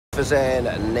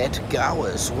And net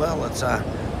goers, well, it's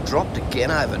dropped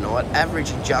again overnight,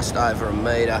 averaging just over a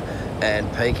metre and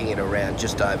peaking at around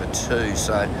just over 2,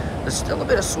 so there's still a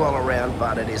bit of swell around,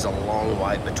 but it is a long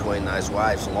wait between those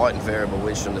waves. Light and variable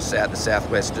winds from the south to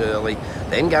southwest early,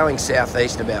 then going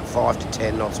southeast about 5 to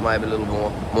 10 knots, maybe a little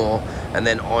more, and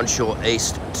then onshore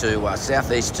east to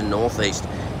southeast to northeast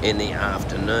in the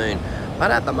afternoon.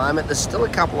 But at the moment, there's still a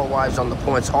couple of waves on the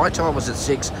points. High tide was at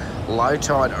 6, low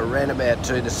tide around about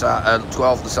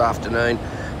 12 this afternoon,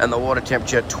 and the water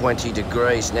temperature 20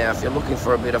 degrees. Now, if you're looking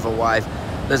for a bit of a wave,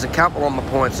 there's a couple on the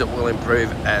points that will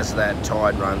improve as that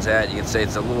tide runs out. You can see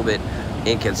it's a little bit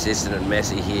inconsistent and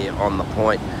messy here on the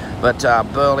point. But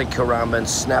Burleigh, Currumbin,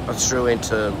 snapping through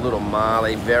into Little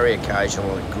Marley, very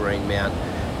occasional at Greenmount,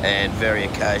 and very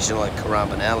occasional at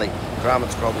Currumbin Alley.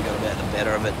 Currumbin's probably got about the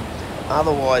better of it.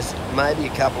 Otherwise, maybe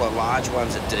a couple of large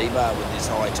ones at D-Bar with this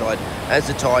high tide. As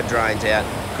the tide drains out,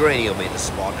 Greenie will be the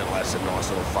spot and it'll have some nice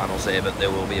little funnels there, but there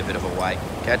will be a bit of a wait.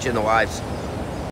 Catch you in the waves.